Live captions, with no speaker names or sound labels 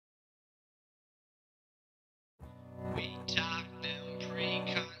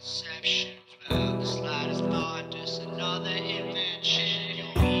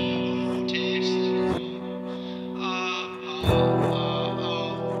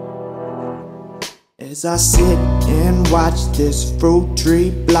As I sit and watch this fruit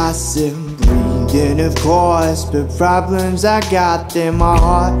tree blossom, breathing of course, but problems I got them. My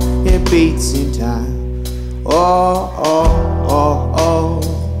heart, it beats in time. Oh, oh, oh,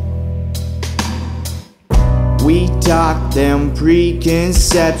 oh. We talk them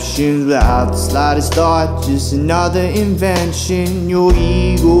preconceptions without the slightest thought, just another invention. Your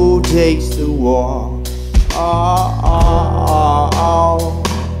ego takes the war. Oh, oh, oh, oh.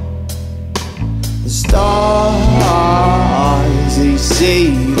 The stars, they say,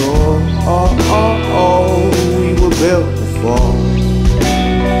 oh, oh, oh, oh, we were built to fall.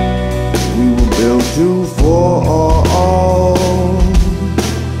 We were built to fall.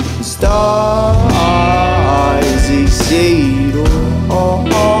 The stars, they say, oh, oh,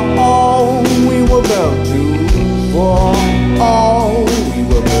 oh, oh, we were built to fall. Oh, we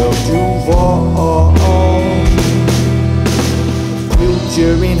were built to fall.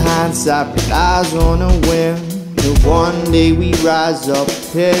 Future in hindsight relies on a whim. And one day we rise up,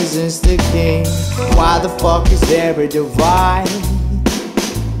 peasants to king. Why the fuck is there a divide?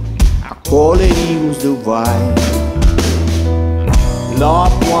 I call it eagles divide.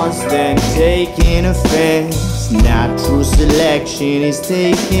 Loved ones then taking offense. Natural selection is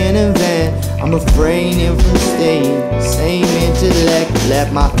taking a vent. I'm refraining from staying same intellect.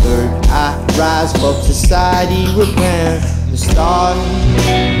 Let my third eye rise above society, repent. The stars,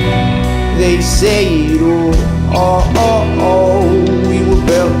 they say it all. Oh, oh, oh, we were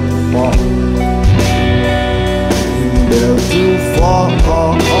built to fall. We were built to fall.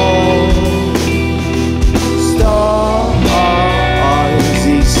 Oh, oh. Stars,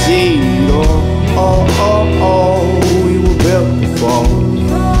 they say it all. Oh, oh, oh, we were built to fall.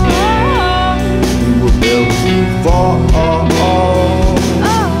 We were built to fall. Oh, oh.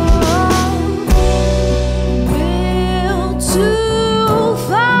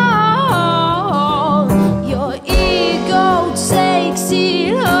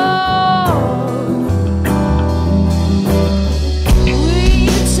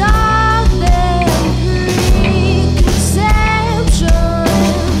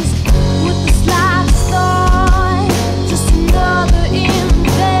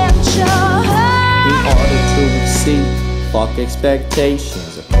 Fuck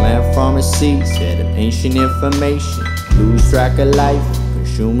expectations, a plan from a seed, set of ancient information. Lose track of life,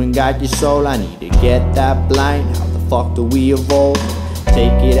 consume and guide your soul. I need to get that blind. How the fuck do we evolve?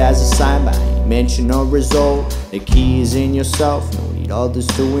 Take it as a sign, but I ain't mention or result. The key is in yourself, no need others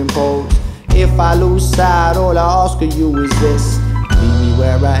to impose. If I lose sight, all I ask of you is this: leave me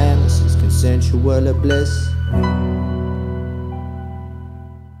where I am, this is consensual bliss.